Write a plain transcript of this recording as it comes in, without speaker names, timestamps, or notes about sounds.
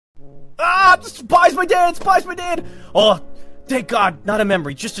God! Spies my dad! Spies my dad! Oh, thank God, not a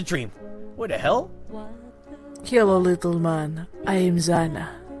memory, just a dream. What the hell? Hello, little man. I am Zhanna.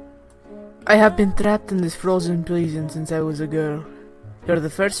 I have been trapped in this frozen prison since I was a girl. You're the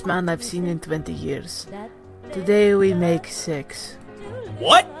first man I've seen in 20 years. Today we make sex.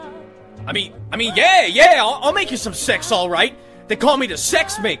 What? I mean, yeah, I'll make you some sex, all right. They call me the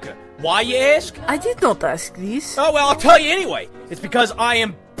sex maker. Why, you ask? I did not ask this. Oh, well, I'll tell you anyway. It's because I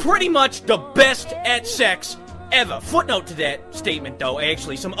am pretty much the best at sex ever. Footnote to that statement, though,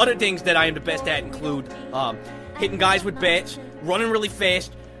 actually. Some other things that I am the best at include, hitting guys with bats, running really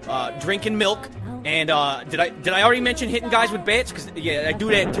fast, drinking milk, and, did I already mention hitting guys with bats? Because, yeah, I do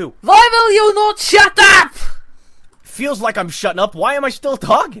that, too. Why will you not shut up? Feels like I'm shutting up. Why am I still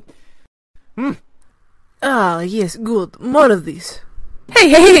talking? Ah, yes, good. More of this.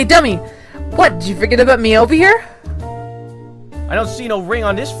 Hey, dummy! What, did you forget about me over here? I don't see no ring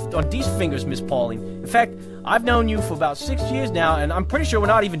on these fingers, Miss Pauline. In fact, I've known you for about 6 years now, and I'm pretty sure we're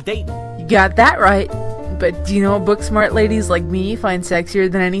not even dating. You got that right. But do you know what book-smart ladies like me find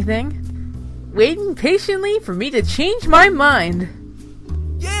sexier than anything? Waiting patiently for me to change my mind.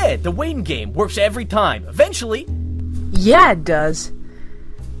 Yeah, the waiting game works every time. Eventually. Yeah, it does.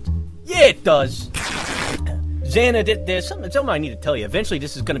 Yeah, it does. Zhanna, there's something I need to tell you. Eventually,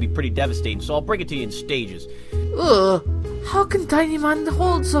 this is going to be pretty devastating, so I'll break it to you in stages. Ugh, how can tiny man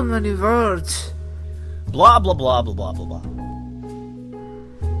hold so many words? Blah, blah, blah, blah, blah, blah, blah.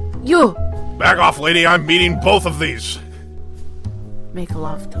 You! Back off, lady, I'm meeting both of these. Make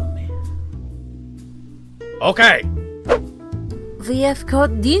love to me. Okay. We have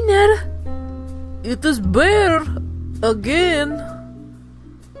got dinner. It is bear. Again.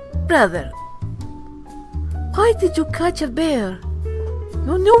 Brother, why did you catch a bear?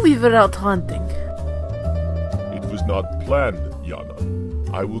 You knew we were out hunting. It was not planned, Yana.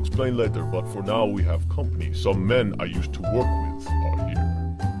 I will explain later, but for now we have company. Some men I used to work with are here.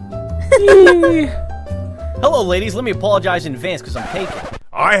 Hello, ladies. Let me apologize in advance because I'm taken.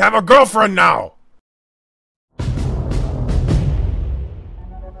 I have a girlfriend now!